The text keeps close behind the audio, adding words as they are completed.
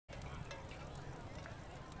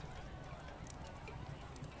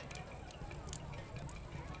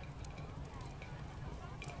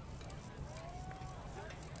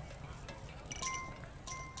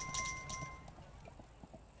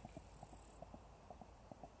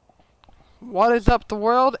What is up, the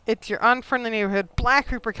world? It's your unfriendly neighborhood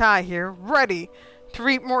Black Reaper Kai here, ready to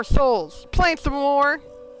reap more souls, playing some more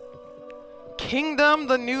Kingdom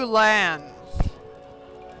the New Lands.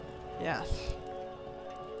 Yes.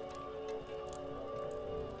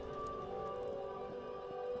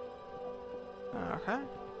 Okay.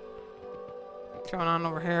 What's going on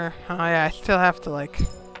over here? Oh yeah, I still have to like...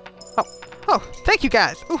 Oh, thank you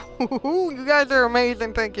guys! Ooh, you guys are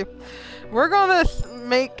amazing, thank you. We're gonna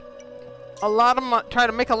make a lot of try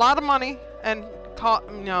to make a lot of money and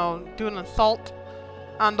do an assault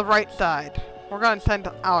on the right side. We're gonna send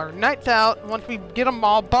our knights out once we get them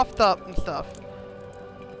all buffed up and stuff.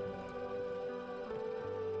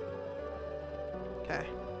 Okay.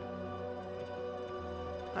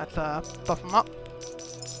 Let's buff them up.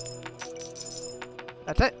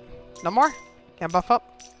 That's it. No more? Can't buff up?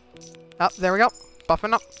 Oh, there we go.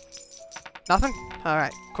 Buffing up. Nothing?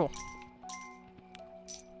 Alright, cool.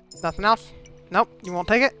 Nothing else? Nope, you won't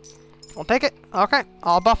take it? Won't take it? Okay,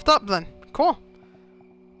 all buffed up then. Cool.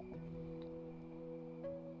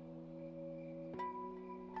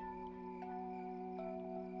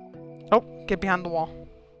 Oh, get behind the wall.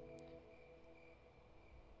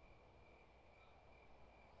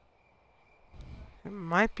 It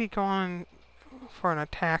might be going for an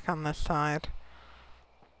attack on this side.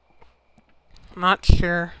 Not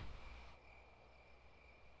sure.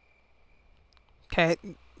 Okay,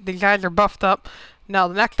 these guys are buffed up. Now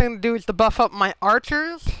the next thing to do is to buff up my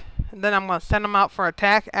archers, and then I'm gonna send them out for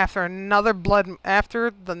attack after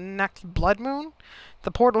the next blood moon.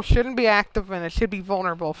 The portal shouldn't be active and it should be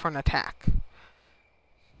vulnerable for an attack.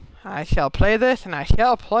 I shall play this, and I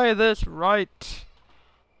shall play this right.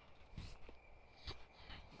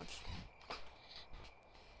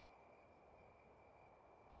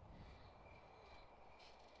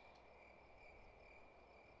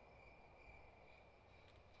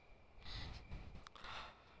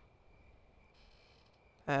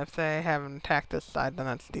 If they haven't attacked this side, then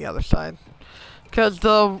that's the other side. Because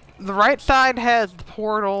the right side has the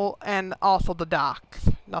portal and also the docks.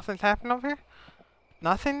 Nothing's happened over here?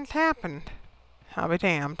 Nothing's happened. I'll be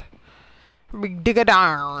damned. We dig a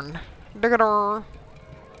darn. Dig a darn.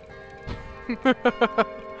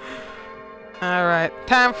 Alright,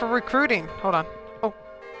 time for recruiting. Hold on. Oh,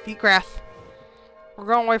 eat grass. We're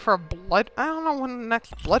going away for a blood... I don't know when the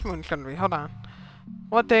next blood moon's gonna be. Hold on.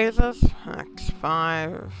 What day is this?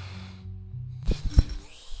 X5...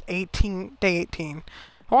 18... Day 18. It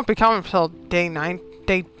won't be coming until day 9...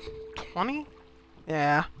 Day 20?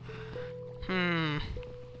 Yeah.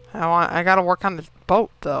 I gotta work on this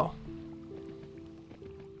boat, though.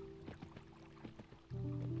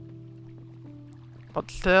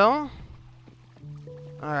 But still...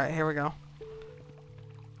 Alright, here we go.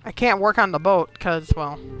 I can't work on the boat, because,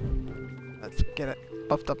 well... Let's get it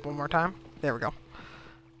buffed up one more time. There we go.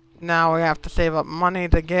 Now we have to save up money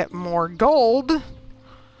to get more gold.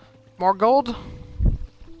 More gold,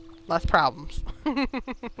 less problems.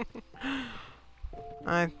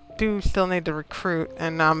 I do still need to recruit,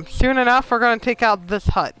 and soon enough we're gonna take out this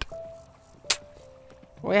hut.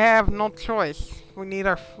 We have no choice. We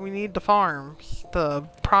need the farms to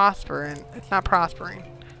prosper, and it's not prospering,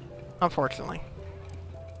 unfortunately.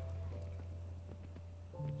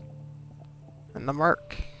 And the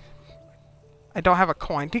merc. I don't have a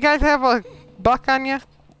coin. Do you guys have a buck on you?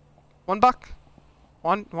 $1 buck?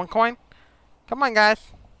 One coin? Come on, guys.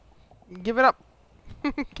 Give it up.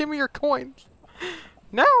 Give me your coins.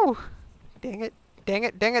 No! Dang it. Dang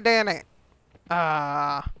it. Dang it. Dang it.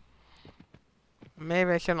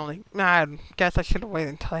 Maybe I should only... I guess I should have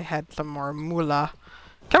waited until I had some more moolah.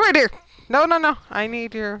 Come here, dear. No, no, no. I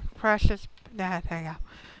need your precious... There you go.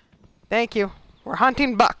 Thank you. We're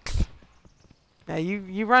hunting bucks. Now,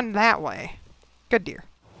 you run that way. Good dear.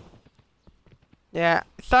 Yeah,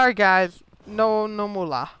 sorry guys. No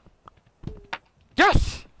moolah.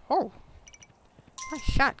 Yes! Oh. Nice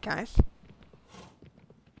shot, guys.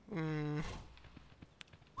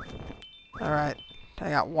 Alright. I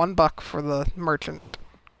got $1 buck for the merchant.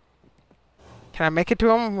 Can I make it to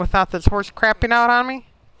him without this horse crapping out on me?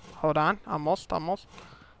 Hold on. Almost. Why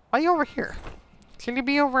are you over here? Shouldn't you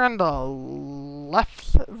be over on the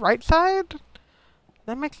right side?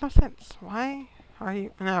 That makes no sense. Why are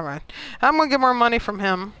you... Alright. I'm gonna get more money from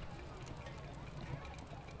him.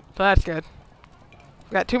 So that's good.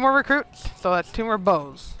 We got 2 more recruits, so that's 2 more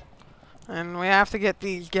bows. And we have to get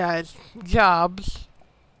these guys jobs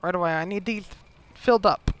right away. I need these filled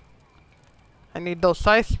up. I need those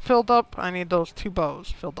scythes filled up. I need those 2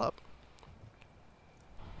 bows filled up.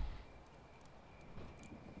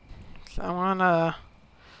 So I wanna...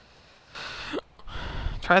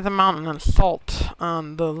 try the mountain assault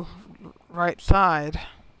on the right side.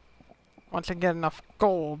 Once I get enough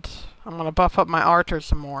gold, I'm gonna buff up my archers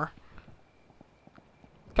some more.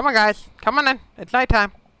 Come on, guys. Come on in. It's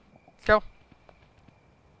nighttime. Let's go.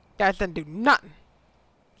 Guys didn't do nothing.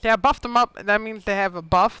 See, I buffed them up. That means they have a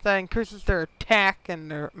buff that increases their attack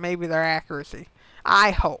and maybe their accuracy.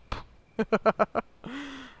 I hope.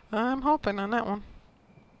 I'm hoping on that one.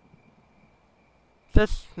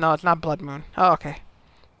 No, it's not Blood Moon. Oh, okay.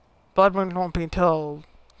 Blood Moon won't be until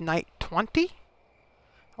night 20?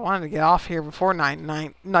 I wanted to get off here before night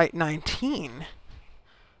 19.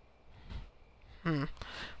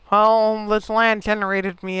 Well, this land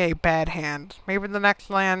generated me a bad hand. Maybe the next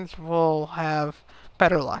lands will have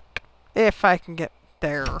better luck. If I can get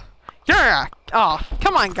there. Yeah! Oh,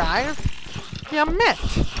 come on, guys! You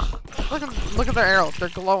missed! Look at their arrows. They're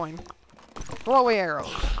glowing. Glowy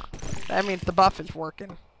arrows. That means the buff is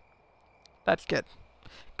working. That's good.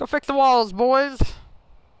 Go fix the walls, boys!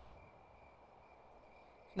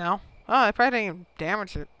 No? Oh, I probably didn't even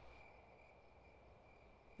damage it.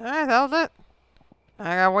 Alright, that was it.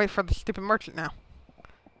 I gotta wait for the stupid merchant now.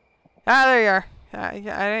 Ah, there you are.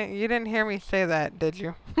 You didn't hear me say that, did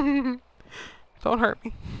you? Don't hurt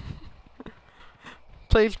me.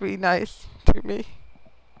 Please be nice to me.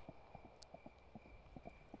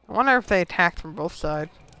 I wonder if they attacked from both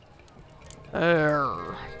sides.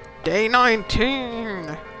 Day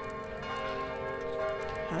 19!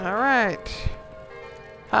 Alright.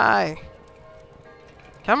 Hi.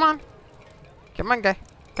 Come on. Come on, guy.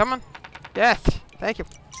 Come on. Yes. Thank you.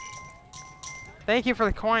 Thank you for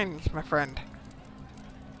the coins, my friend.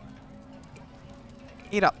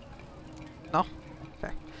 Eat up. No?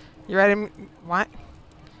 Okay. You ready? What?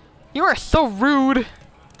 You are so rude.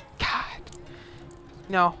 God.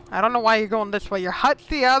 No, I don't know why you're going this way. Your hut's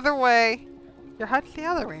the other way. Your hut's the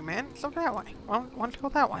other way, man. It's over that way. Why don't you go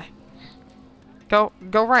that way? Go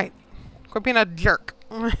right. Quit being a jerk.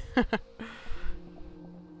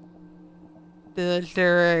 Is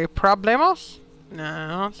there a problemos? No, I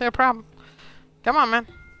don't see a problem. Come on, man.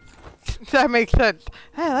 That makes sense.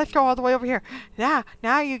 Hey, let's go all the way over here. Now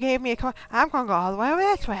you gave me a coin. I'm gonna go all the way over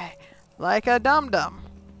this way. Like a dum-dum.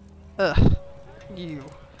 Ugh. You.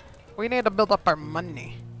 We need to build up our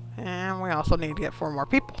money. And we also need to get 4 more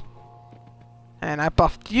people. And I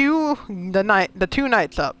buffed you the 2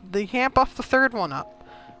 knights up. You can't buff the 3rd one up.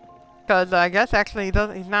 Because I guess actually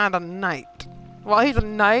he's not a knight. Well, he's a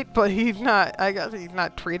knight, but he's not, I guess he's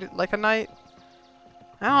not treated like a knight.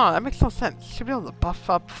 I don't know, that makes no sense. You should be able to buff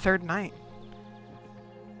up the 3rd knight.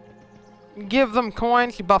 Give them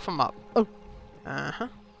coins, you buff them up. Oh. Uh-huh.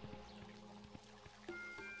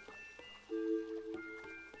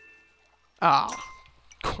 Ah.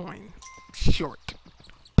 Coin. Short.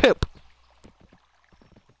 Poop.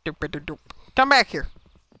 Doop-a-doop-doop. Come back here.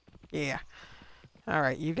 Yeah.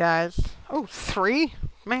 Alright, you guys. Oh, 3?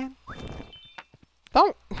 Man.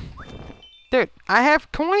 Don't. Dude, I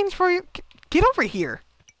have coins for you. Get over here.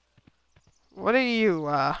 What are you,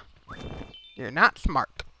 You're not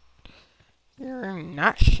smart. You're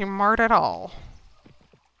not smart at all.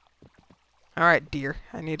 Alright, dear.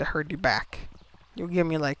 I need to herd you back. You'll give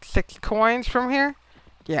me like 6 coins from here?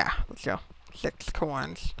 Yeah, let's go. 6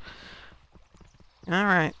 coins.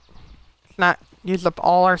 Alright. Let's not use up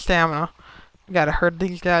all our stamina. We gotta herd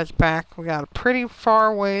these guys back. We got a pretty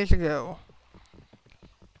far ways to go.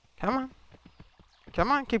 Come on.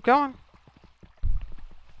 Come on, keep going.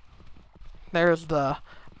 There's the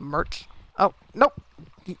merch. Oh, nope.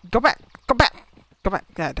 Go back. Go back. Go back.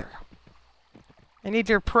 God, there. I need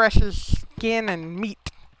your precious skin and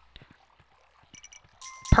meat.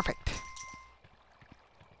 Perfect.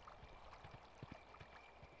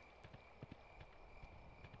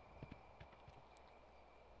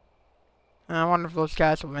 I wonder if those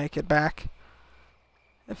guys will make it back.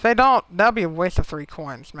 If they don't, that'll be a waste of 3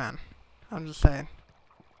 coins, man. I'm just saying.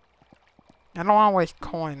 I don't want to waste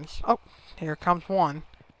coins. Oh, here comes 1.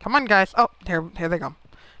 Come on, guys. Oh, here they come.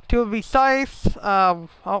 2 will be scythes.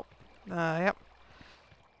 Yep.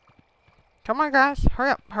 Come on, guys. Hurry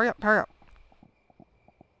up, hurry up, hurry up.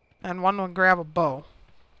 And 1 will grab a bow.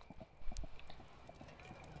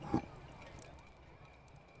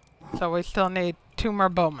 So we still need 2 more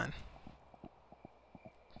bowmen.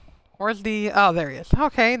 Where's the... Oh, there he is.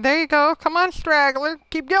 Okay, there you go. Come on, straggler.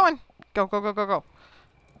 Keep going. Go, go, go, go, go.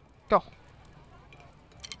 Go.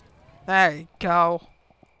 There you go.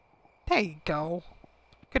 There you go.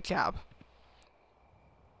 Good job.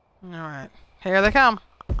 Alright. Here they come.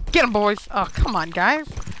 Get them, boys. Oh, come on, guys.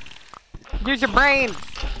 Use your brains.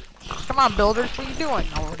 Come on, builders. What are you doing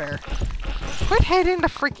over there? Quit hitting the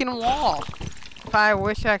freaking wall. If I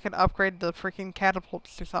wish I could upgrade the freaking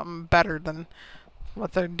catapults to something better than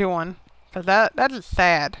what they're doing. Cause that is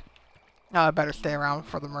sad. Oh, I better stay around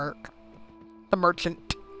for the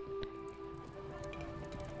merchant.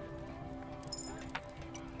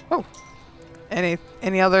 Oh.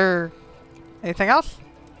 Anything else?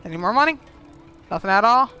 Any more money? Nothing at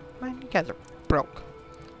all? Man, you guys are broke.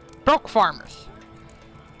 Broke farmers.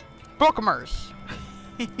 Brokemers.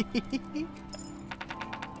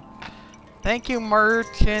 Thank you,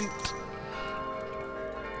 merchant.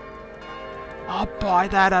 I'll buy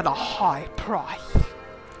that at a high price.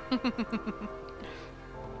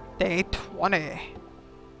 Day 20.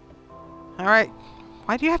 Alright.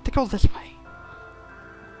 Why do you have to go this way?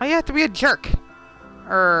 Why do you have to be a jerk?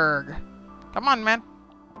 Erg. Come on, man.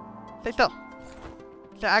 Stay still.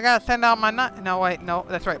 I gotta send out my nut. No, wait, no.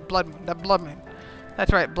 That's right. Blood moon. The blood moon.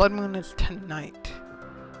 That's right. Blood moon is tonight.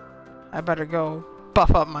 I better go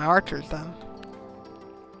buff up my archers then.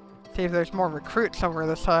 See if there's more recruits over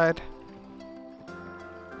this side.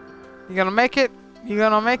 You gonna make it? You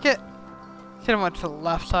gonna make it? Should have went to the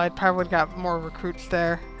left side. Probably would got more recruits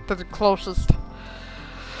there. They're the closest.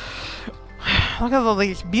 Look at all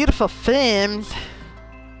these beautiful films.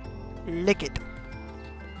 Lick it.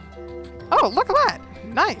 Oh, look at that.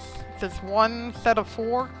 Nice. It's just one set of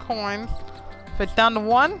 4 coins. If it's down to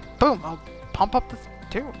 1, boom, I'll pump up this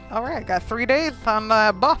 2. Alright, got 3 days on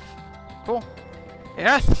buff. Cool.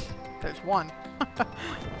 Yes, there's 1.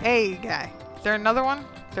 Hey, guy. Is there another one?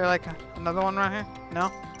 Is there like another one right here?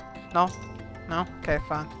 No? No? No? Okay,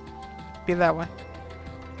 fine. Be that way.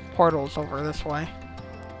 Portal's over this way.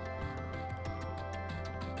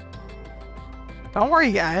 Don't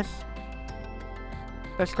worry, guys.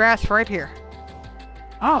 There's grass right here.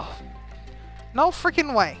 Oh. No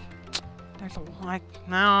freaking way. There's a like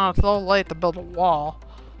no, it's a little late to build a wall.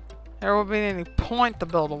 There won't be any point to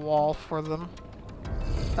build a wall for them.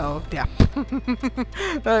 Oh, yeah.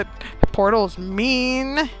 That portal is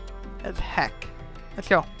mean as heck. Let's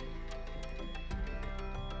go.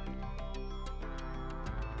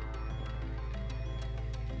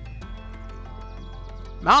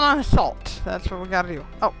 Mount Assault. That's what we gotta do.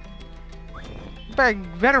 Oh.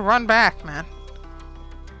 Better run back, man.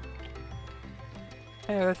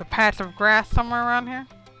 Hey, there's a patch of grass somewhere around here.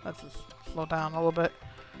 Let's just slow down a little bit.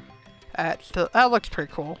 That looks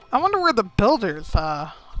pretty cool. I wonder where the builder's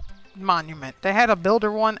monument. They had a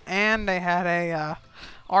builder one and they had a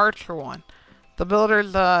archer one. The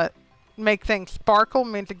builders make things sparkle,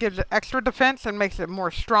 means it gives it extra defense and makes it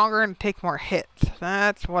more stronger and take more hits.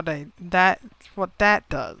 That's what that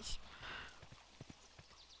does.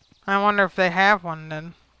 I wonder if they have one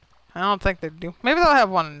then. I don't think they do. Maybe they'll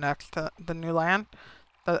have one next to the new land.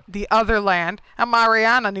 The other land. A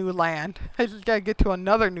Mariana new land. I just gotta get to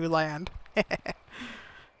another new land.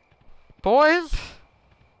 Boys.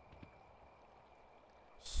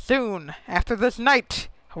 Soon, after this night,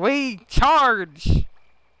 we charge!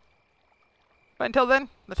 But until then,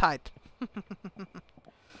 let's hide.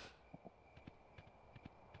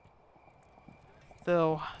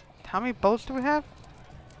 So, how many bows do we have?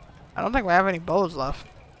 I don't think we have any bows left.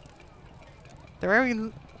 There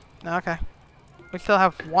any? Okay. We still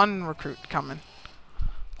have 1 recruit coming.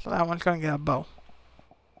 So that one's gonna get a bow.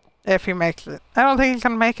 If he makes it. I don't think he's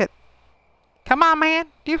gonna make it. Come on, man.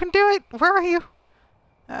 You can do it. Where are you?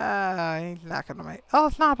 He's not gonna make it. Oh,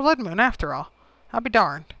 it's not a blood moon after all. I'll be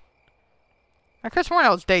darned. I could have sworn it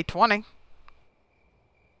was day 20.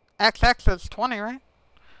 XX is 20, right?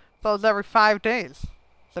 So it's every 5 days.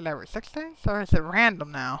 Is it every 6 days? Or is it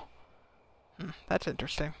random now? That's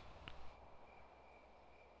interesting.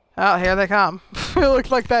 Oh, here they come. It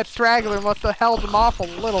looks like that straggler must have held them off a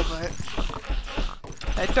little bit.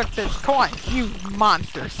 They took this coin, you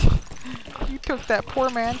monsters. You took that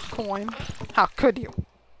poor man's coin. How could you?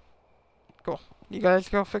 Cool. You guys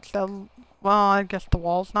go fix that. Well, I guess the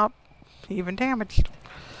wall's not even damaged.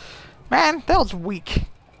 Man, that was weak.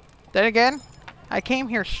 Then again, I came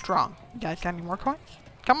here strong. You guys got any more coins?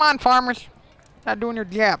 Come on, farmers. Not doing your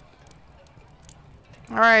job.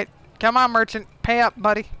 Alright. Come on, merchant. Pay up,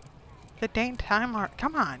 buddy. The daytime art.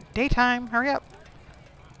 Come on, daytime. Hurry up.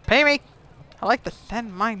 Pay me. I like to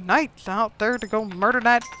send my knights out there to go murder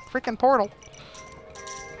that freaking portal.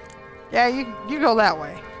 Yeah, you go that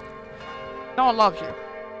way. No one loves you.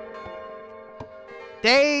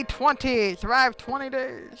 Day 20. Survive 20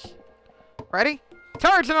 days. Ready?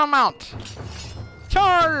 Charge an amount.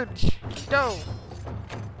 Charge. Go.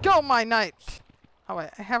 Go, my knights. Oh, wait.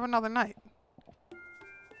 I have another knight.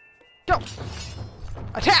 Go.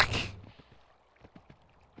 Attack.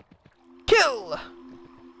 Kill.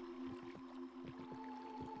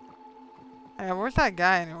 Where's that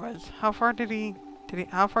guy anyways? How far did he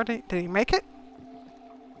make it?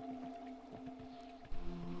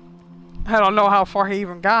 I don't know how far he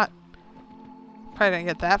even got. Probably didn't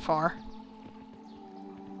get that far.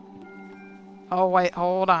 Oh wait,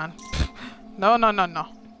 hold on. No, no, no, no.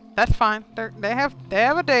 That's fine. They have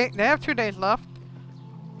a day. They have 2 days left.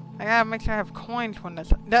 I gotta make sure I have coins when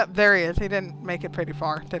this. Yep, there he is. He didn't make it pretty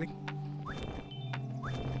far, did he?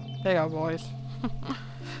 There you go, boys.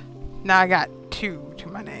 Now I got 2 to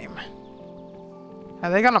my name.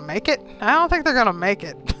 Are they gonna make it? I don't think they're gonna make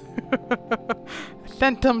it.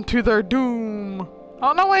 Sent them to their doom.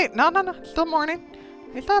 Oh no, wait, no, no, no. It's still morning.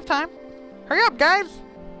 We still have time. Hurry up, guys.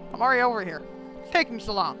 I'm already over here. It's taking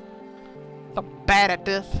so long. So bad at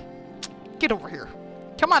this. Get over here.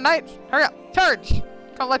 Come on, knights. Hurry up. Charge.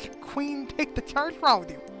 Gonna let your queen take the charge. What's wrong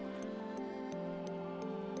with you?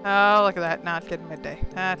 Oh, look at that. Now it's getting midday.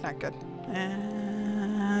 That's not good.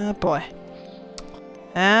 Boy.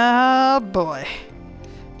 Oh, boy.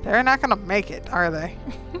 They're not gonna make it, are they?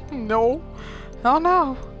 No. Oh,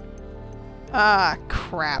 no. Ah,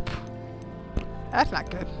 crap. That's not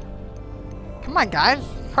good. Come on, guys.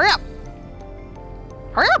 Hurry up.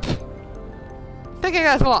 Hurry up. It's taking you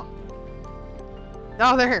guys along.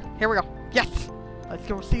 Oh, they're here. Here we go. Yes. Let's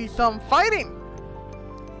go see some fighting.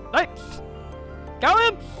 Knights.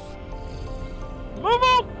 Gallants. Move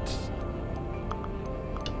out.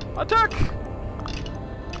 Attack.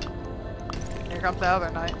 Here comes the other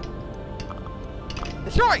knight.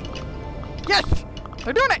 Destroy. Yes.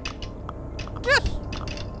 They're doing it. Yes.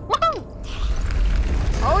 Woohoo.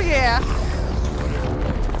 Oh, yeah.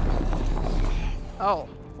 Oh,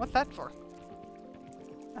 what's that for?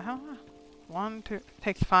 1, 2,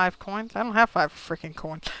 takes 5 coins. I don't have 5 freaking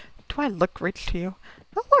coins. Do I look rich to you?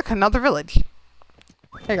 Oh, look, another village.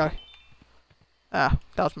 Here you go. Ah,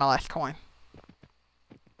 that was my last coin.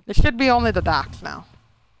 It should be only the docks now.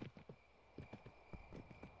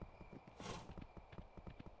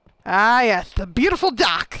 Ah, yes, the beautiful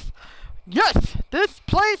docks. Yes, this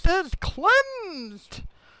place is cleansed.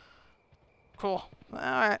 Cool.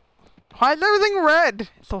 Alright. Why is everything red?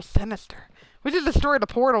 It's so sinister. We just destroyed the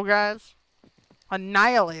portal, guys.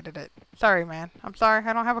 Annihilated it. Sorry, man. I'm sorry.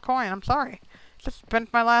 I don't have a coin. I'm sorry. Just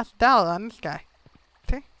spent my last dollar on this guy.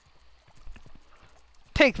 See?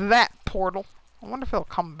 Take that, portal. I wonder if it'll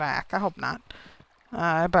come back. I hope not.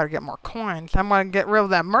 I better get more coins. I'm going to get rid of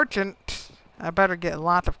that merchant. I better get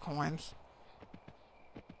lots of coins.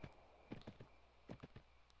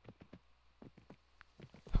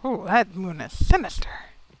 Ooh, that moon is sinister.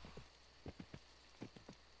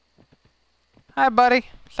 Hi, buddy.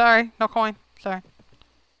 Sorry, no coin. Sorry.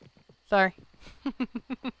 Sorry.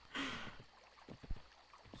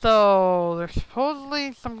 So, there's supposed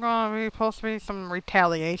to be some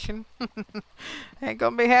retaliation. Ain't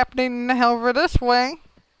gonna be happening over this way.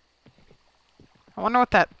 I wonder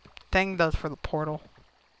what that thing does for the portal.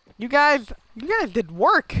 You guys did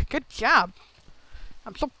work. Good job.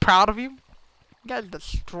 I'm so proud of you. You guys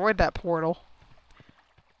destroyed that portal.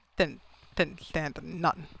 Didn't stand to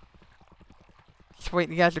nothing. Sweet,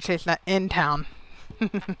 you guys are chasing that in town.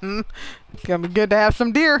 It's gonna be good to have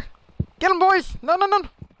some deer. Get them, boys! No, no, no!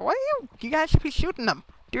 What are you? You guys should be shooting them.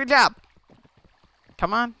 Do your job.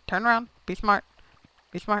 Come on, turn around. Be smart.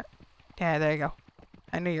 Be smart. Yeah, there you go.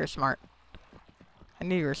 I knew you were smart. I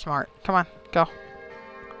knew you were smart. Come on, go.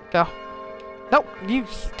 Go. No, you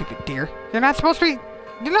stupid deer. You're not supposed to be...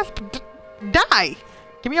 You're not supposed to die!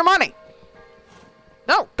 Give me your money!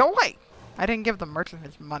 No, go away! I didn't give the merchant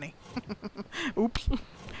his money. Oops.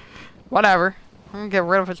 Whatever. I'm gonna get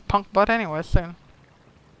rid of his punk butt anyway soon.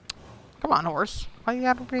 Come on, horse. Why you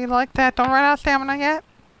gotta be like that? Don't run out of stamina yet?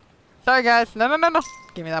 Sorry, guys. No, no, no, no.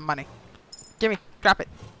 Give me that money. Give me. Drop it.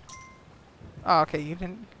 Oh, okay. You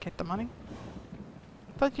didn't get the money?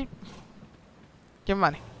 But you... Give me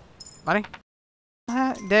money. Money.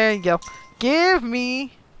 There you go. Give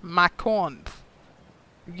me my coins.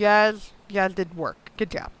 You guys did work.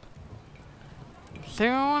 Good job.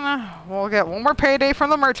 Soon, we'll get one more payday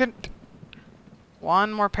from the merchant.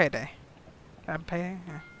 One more payday. Can I pay?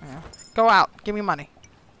 Yeah. Go out. Give me money.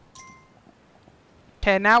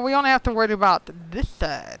 Okay, now we only have to worry about this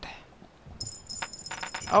side.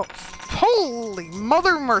 Oh, holy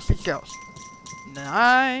mother mercy ghost.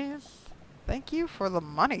 Nice. Thank you for the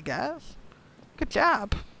money, guys. Good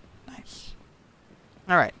job. Nice.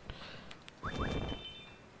 Alright.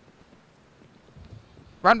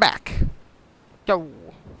 Run back. Go.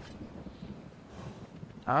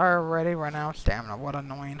 Already run out of stamina. What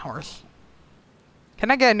an annoying horse. Can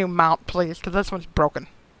I get a new mount, please? Because this one's broken.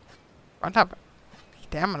 On top of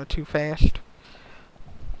stamina too fast.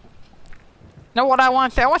 Know what I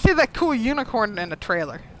want to see? I want to see that cool unicorn in the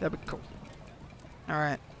trailer. That'd be cool.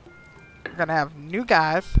 Alright. We're going to have new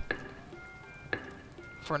guys.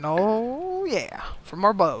 For no... yeah. For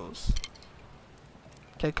more bows.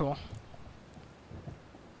 Okay, cool.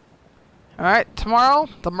 Alright, tomorrow,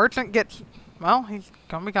 the merchant gets... well, he's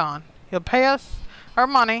gonna be gone. He'll pay us our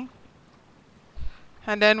money.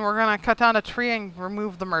 And then we're gonna cut down a tree and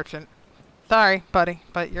remove the merchant. Sorry, buddy,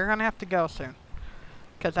 but you're gonna have to go soon.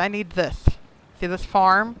 Because I need this. See this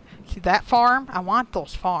farm? See that farm? I want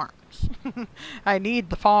those farms. I need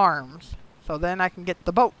the farms. So then I can get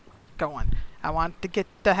the boat going. I want to get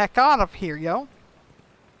the heck out of here, yo.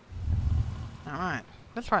 Alright.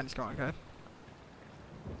 This ride's going good.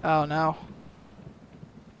 Oh no.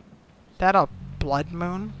 Is that a blood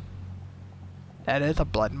moon? That is a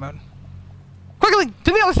blood moon. Quickly!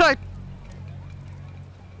 To the other side!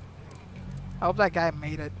 I hope that guy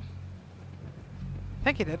made it. I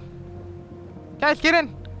think he did. Guys, get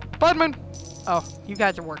in! Blood moon! Oh, you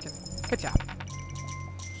guys are working. Good job.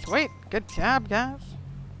 Sweet. Good job, guys.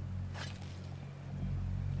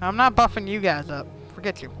 I'm not buffing you guys up.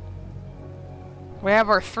 Forget you. We have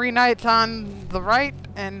our 3 knights on the right,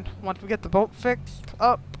 and once we get the boat fixed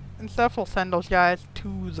up and stuff, we'll send those guys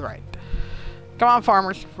to the right. Come on,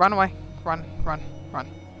 farmers. Run away. Run, run, run.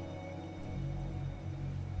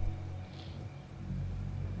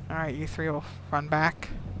 Alright, you 3 will run back.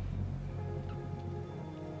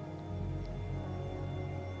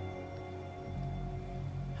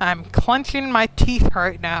 I'm clenching my teeth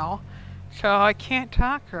right now, so I can't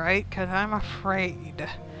talk right because I'm afraid.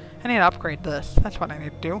 I need to upgrade this. That's what I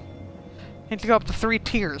need to do. I need to go up to 3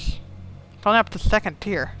 tiers. It's only up to 2nd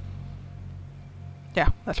tier. Yeah,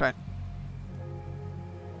 that's right.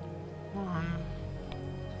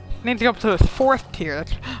 I need to go up to the 4th tier.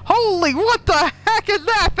 That's... holy, what the heck is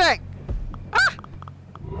that thing? Ah!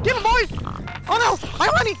 Get him, boys! Oh no, my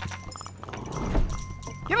money!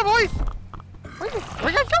 Get him, boys! Where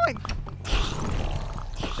are you guys going?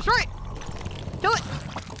 That's right! Kill it!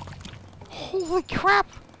 Holy crap!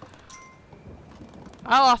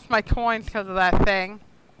 I lost my coins because of that thing.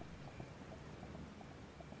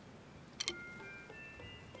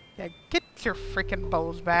 Yeah, get your freaking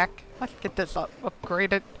bows back. Let's get this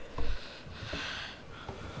upgraded.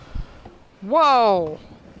 Whoa!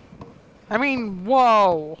 I mean,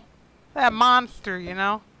 whoa! That monster, you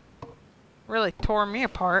know? Really tore me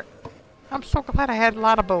apart. I'm so glad I had a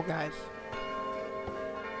lot of bow guys.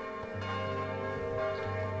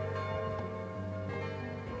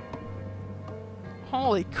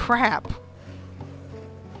 Holy crap.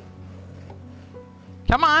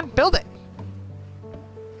 Come on, build it.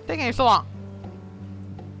 Taking you so long.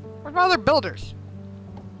 Where's my other builders?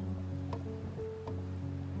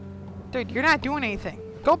 Dude, you're not doing anything.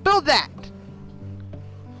 Go build that.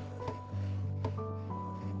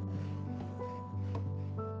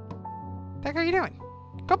 What the heck are you doing?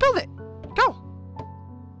 Go build it. Go.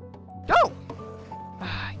 Go.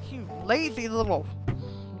 Ah, you lazy little...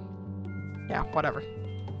 yeah, whatever.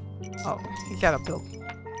 Oh, you gotta build.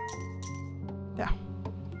 Yeah.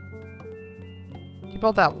 You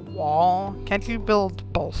build that wall? Can't you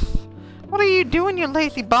build both? What are you doing, you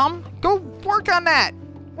lazy bum? Go work on that!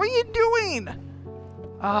 What are you doing?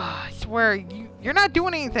 Ah, I swear, you're not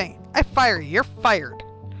doing anything. I fire you. You're fired.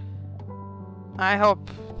 I hope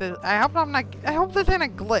this ain't a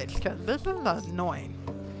glitch, because this is annoying.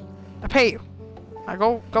 I pay you.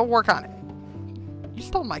 Now go work on it. You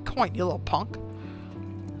stole my coin, you little punk.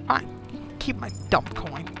 Fine. Keep my dumb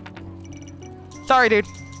coin. Sorry, dude.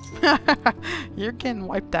 You're getting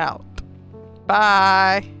wiped out.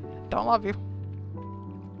 Bye. Don't love you.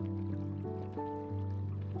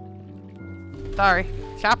 Sorry.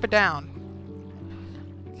 Chop it down.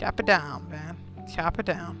 Chop it down, man. Chop it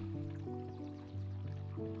down.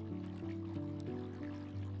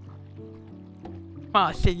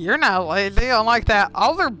 Well, see, you're not lazy, unlike that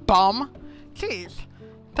other bum. Jeez.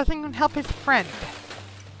 Doesn't even help his friend.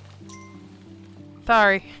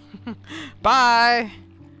 Sorry. Bye.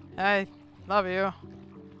 I love you.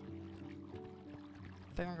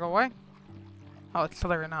 Is it gonna go away? Oh, it's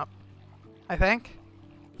clearing up. I think.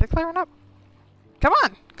 Is it clearing up? Come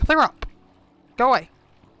on! Clear up! Go away.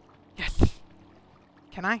 Yes!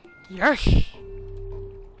 Can I? Yes!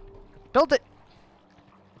 Build it!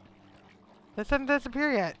 This didn't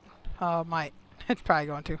disappear yet. Oh, it might. It's probably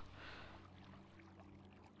going to.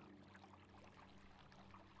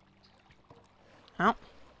 Oh,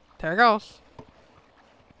 there it goes.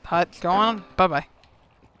 Hut's going. Bye-bye.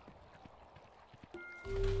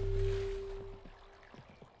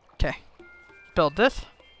 Okay. Build this.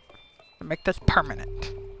 And make this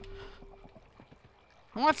permanent.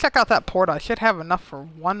 I want to check out that portal. I should have enough for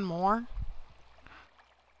one more.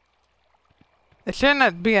 It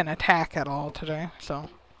shouldn't be an attack at all today, so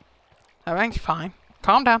I think it's fine.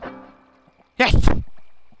 Calm down. Yes!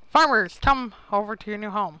 Farmers, come over to your new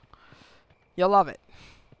home. You'll love it.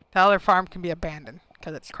 The other farm can be abandoned,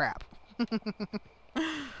 because it's crap.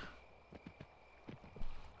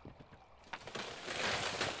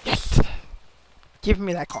 Yes! Give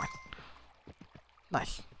me that coin.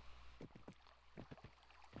 Nice.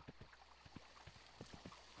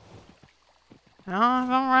 No, don't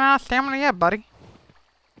run out of stamina yet, buddy.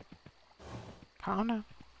 Calm down.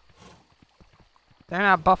 They're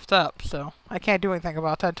not buffed up, so I can't do anything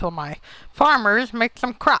about that until my farmers make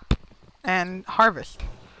some crop and harvest.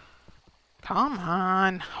 Come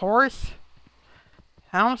on, horse.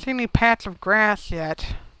 I don't see any patch of grass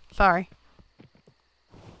yet. Sorry.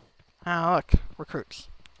 Oh, look. Recruits.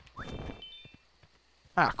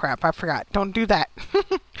 Ah, crap. I forgot. Don't do that.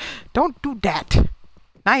 Don't do that.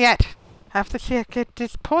 Not yet. I have to see it get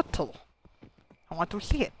this portal. I want to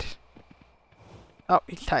see it. Oh,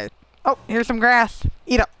 he's tired. Oh, here's some grass.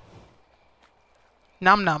 Eat up.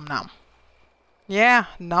 Num num num. Yeah,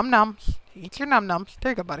 num nums. Eat your num nums.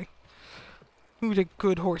 There you go, buddy. Who's a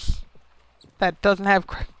good horse that doesn't have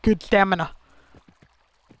good stamina?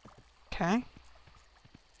 Okay.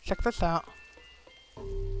 Check this out.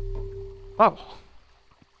 Whoa.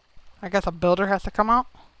 I guess a builder has to come out.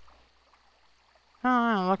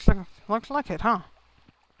 Oh, looks like it, huh?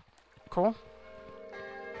 Cool.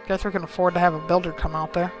 Guess we can afford to have a builder come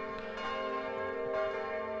out there.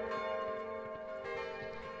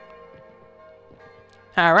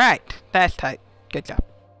 Alright, that's tight. Good job.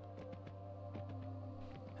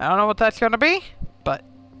 I don't know what that's gonna be, but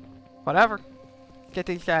whatever. Get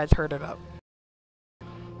these guys herded up.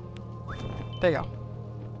 There you go.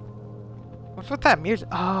 What's with that music?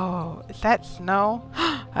 Oh, is that snow?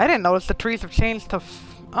 I didn't notice the trees have changed to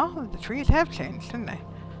oh, the trees have changed, didn't they?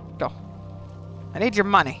 Go. I need your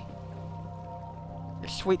money. Your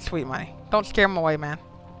sweet, sweet money. Don't scare them away, man.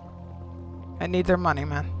 I need their money,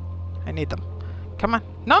 man. I need them. Come on.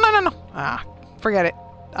 No, no, no, no. Ah, forget it.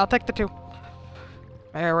 I'll take the 2.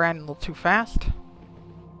 Maybe I ran a little too fast.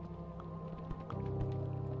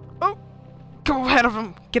 Oh! Go ahead of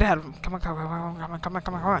him. Get ahead of him. Come on, come on, come on, come on, come on,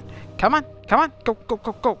 come on, come on. Come on, come on. Go, go,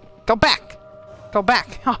 go, go. Go back. Go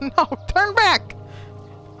back. Oh, no. Turn back.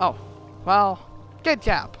 Oh. Well, good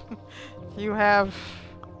job. You have...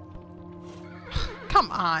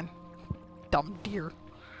 Come on. Dumb deer.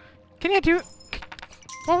 Can you do...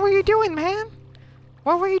 What were you doing, man?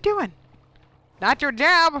 What were you doing? Not your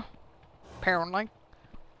job, apparently.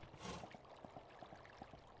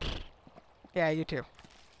 Yeah, you too.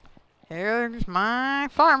 Here's my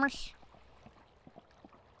farmers.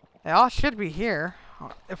 They all should be here.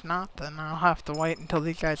 If not, then I'll have to wait until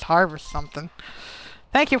these guys harvest something.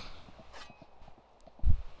 Thank you.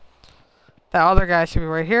 The other guy should be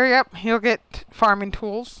right here. Yep, he'll get farming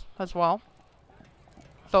tools as well.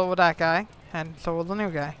 So will that guy, and so will the new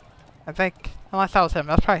guy. I think, unless that was him.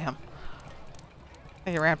 That's probably him. I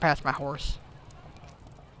think he ran past my horse.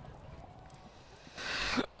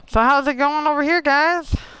 So how's it going over here,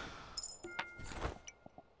 guys?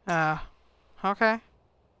 Okay.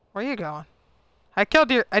 Where are you going? I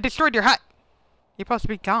destroyed your hut. You're supposed to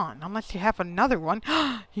be gone, unless you have another one.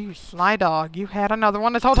 You sly dog. You had another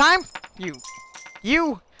one this whole time?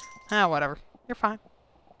 You. Ah, whatever. You're fine.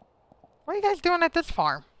 What are you guys doing at this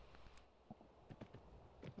farm?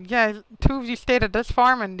 Yeah, 2 of you stayed at this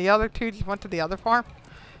farm and the other 2 just went to the other farm?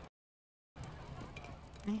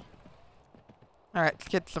 Alright, let's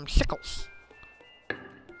get some sickles.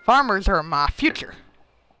 Farmers are my future.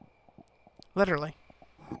 Literally.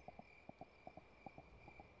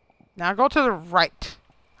 Now go to the right.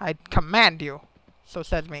 I command you. So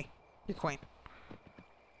says me, your queen.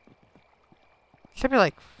 Should be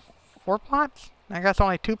like 4 plots? I guess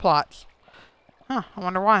only 2 plots. Huh, I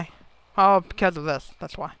wonder why. Oh, because of this.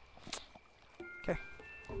 That's why. Okay.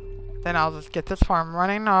 Then I'll just get this farm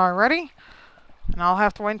running already. And I'll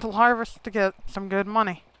have to wait until harvest to get some good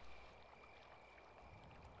money.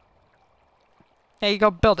 There you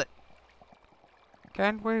go, build it.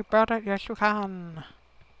 Can we build it? Yes, you can.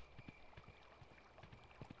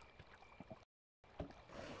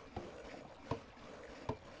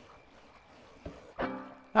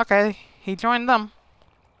 Okay, he joined them.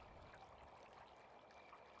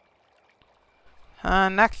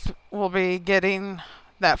 Next, we'll be getting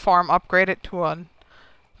that farm upgraded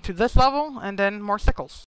to this level, and then more sickles.